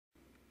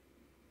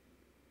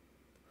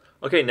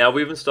Okay, now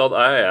we've installed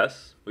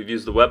IIS. We've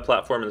used the web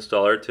platform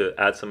installer to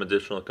add some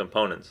additional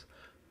components.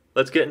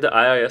 Let's get into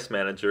IIS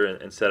Manager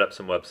and set up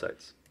some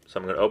websites. So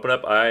I'm going to open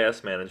up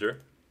IIS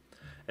Manager.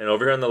 And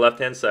over here on the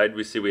left-hand side,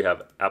 we see we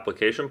have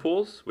application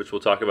pools, which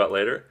we'll talk about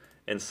later,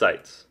 and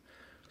sites.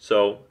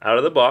 So out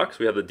of the box,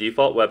 we have the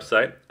default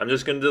website. I'm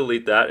just going to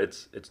delete that.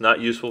 It's not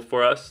useful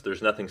for us.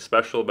 There's nothing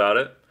special about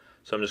it.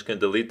 So I'm just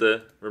going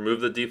to remove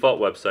the default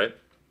website.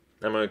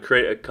 I'm going to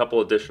create a couple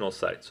additional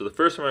sites. So the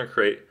first one I'm going to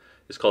create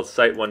is called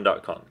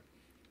site1.com.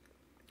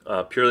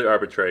 Purely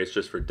arbitrary, it's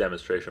just for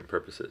demonstration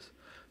purposes.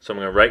 So I'm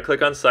going to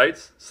right-click on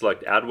Sites,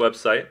 select Add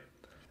Website,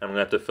 and I'm going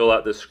to have to fill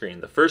out this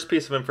screen. The first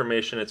piece of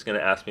information it's going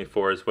to ask me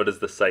for is what is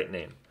the site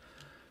name.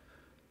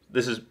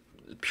 This is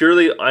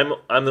purely,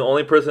 I'm the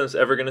only person that's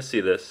ever going to see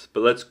this,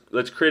 but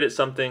let's create it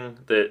something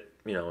that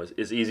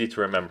is easy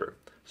to remember.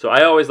 So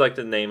I always like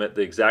to name it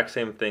the exact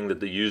same thing that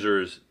the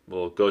users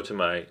will go to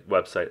my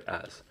website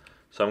as.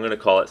 So I'm going to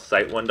call it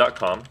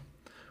site1.com.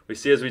 We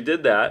see as we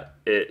did that,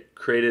 it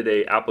created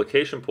an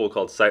application pool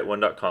called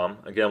site1.com.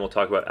 Again, we'll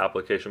talk about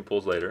application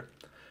pools later.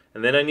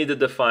 And then I need to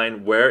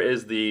define where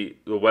is the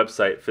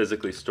website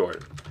physically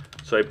stored.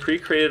 So I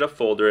pre-created a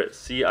folder at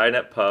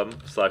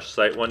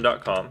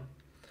cinetpub/site1.com.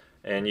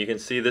 And you can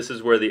see this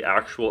is where the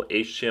actual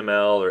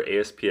HTML or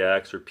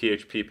ASPX or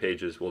PHP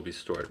pages will be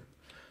stored.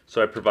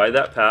 So I provide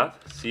that path,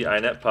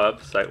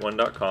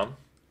 cinetpub/site1.com.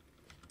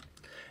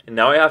 And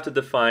now I have to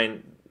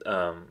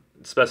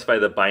specify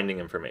the binding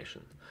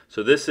information.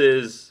 So this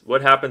is,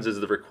 what happens is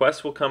the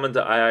request will come into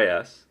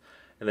IIS,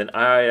 and then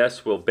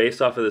IIS will,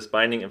 based off of this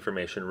binding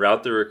information,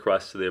 route the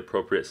request to the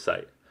appropriate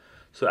site.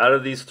 So out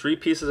of these three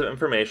pieces of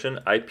information,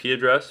 IP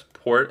address,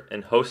 port,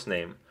 and host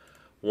name,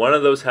 one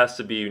of those has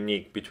to be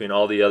unique between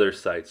all the other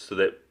sites so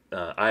that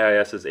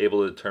IIS is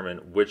able to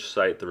determine which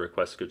site the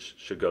request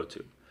should go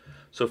to.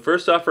 So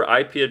first off, for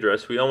IP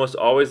address, we almost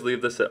always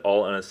leave this at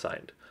all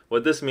unassigned.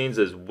 What this means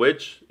is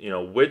which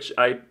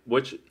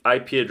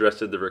IP address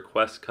did the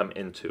request come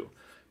into.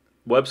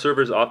 Web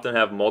servers often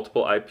have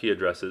multiple IP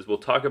addresses. We'll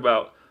talk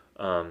about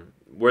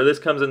where this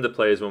comes into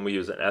play is when we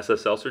use an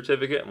SSL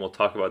certificate, and we'll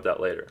talk about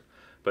that later.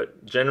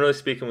 But generally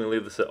speaking, we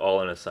leave this at all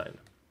unassigned.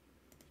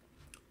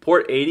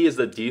 Port 80 is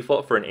the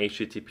default for an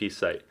HTTP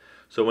site.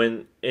 So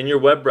in your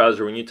web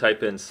browser, when you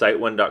type in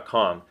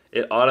site1.com,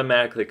 it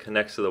automatically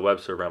connects to the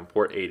web server on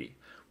port 80.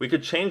 We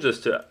could change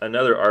this to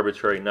another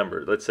arbitrary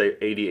number, let's say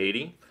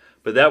 8080,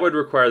 but that would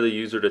require the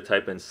user to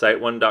type in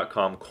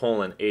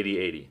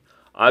site1.com:8080.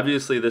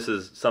 Obviously, this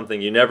is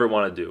something you never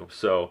want to do,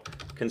 so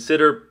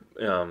consider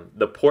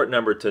the port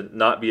number to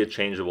not be a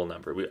changeable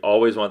number. We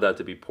always want that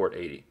to be port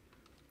 80.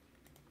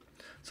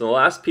 So the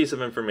last piece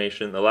of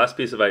information, the last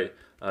piece of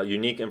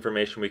unique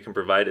information we can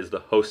provide is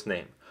the host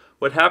name.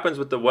 What happens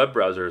with the web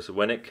browser is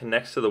when it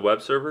connects to the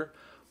web server,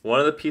 one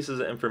of the pieces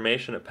of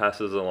information it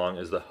passes along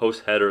is the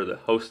host header, the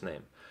host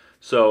name.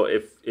 So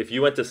if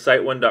you went to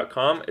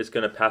site1.com, it's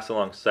going to pass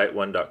along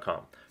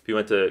site1.com. If you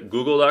went to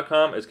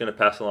google.com, it's going to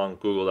pass along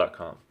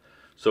google.com.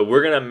 So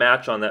we're going to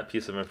match on that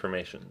piece of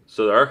information.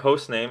 So our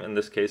host name in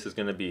this case is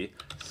going to be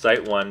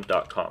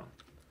site1.com.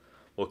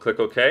 We'll click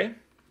OK,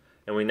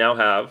 and we now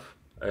have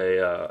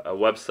a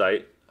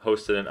website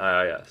hosted in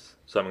IIS.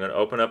 So I'm going to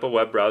open up a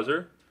web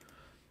browser,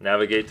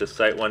 navigate to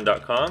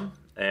site1.com,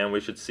 and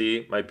we should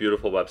see my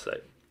beautiful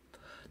website.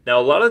 Now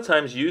a lot of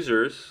times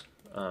users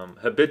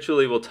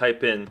habitually will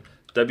type in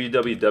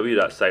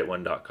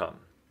www.site1.com.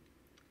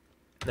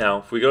 Now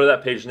if we go to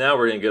that page now,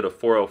 we're going to get a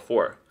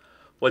 404.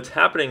 What's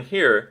happening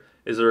here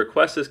is the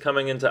request is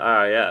coming into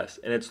IIS,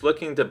 and it's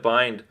looking to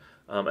bind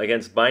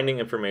against binding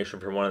information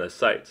from one of the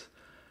sites.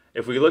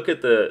 If we look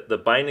at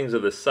the bindings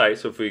of the site,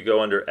 so if we go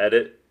under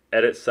edit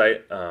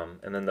site,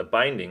 and then the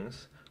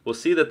bindings, we'll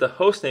see that the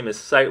host name is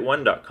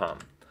site1.com,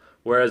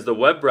 whereas the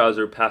web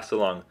browser passed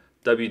along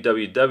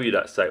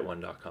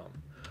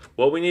www.site1.com.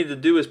 What we need to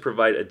do is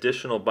provide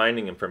additional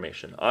binding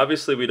information.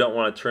 Obviously, we don't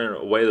want to turn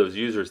away those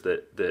users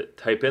that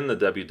type in the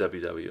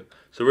www,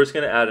 so we're just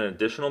going to add an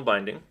additional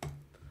binding.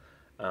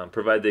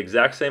 Provide the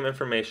exact same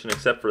information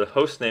except for the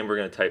host name. We're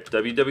going to type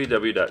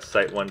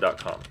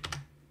www.site1.com.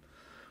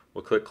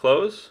 We'll click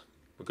close.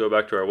 We'll go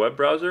back to our web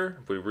browser.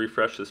 If we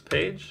refresh this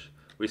page,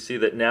 we see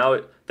that now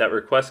that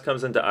request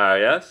comes into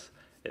IIS.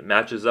 It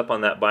matches up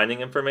on that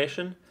binding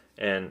information,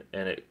 and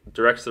it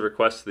directs the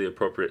request to the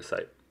appropriate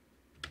site.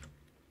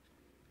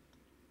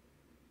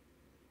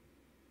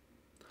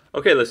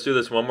 Okay, let's do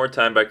this one more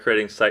time by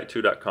creating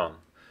site2.com.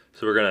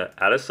 So we're going to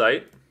add a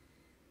site.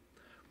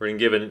 We're going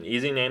to give it an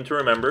easy name to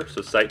remember, so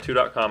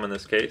site2.com in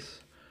this case.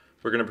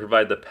 We're going to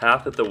provide the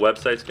path that the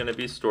website's going to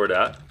be stored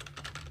at.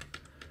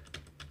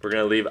 We're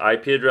going to leave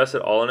IP address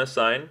at all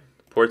unassigned.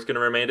 Port's going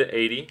to remain at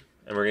 80,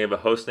 and we're going to give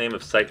a host name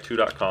of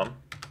site2.com.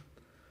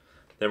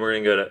 Then we're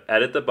going to go to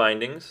edit the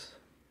bindings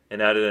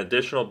and add an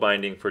additional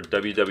binding for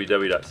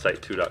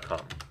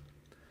www.site2.com.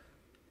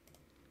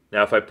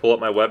 Now if I pull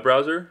up my web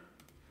browser,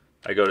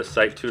 I go to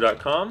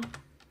site2.com,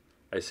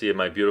 I see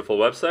my beautiful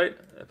website.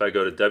 If I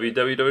go to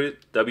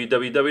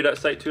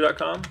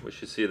www.site2.com, we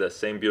should see the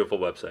same beautiful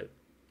website.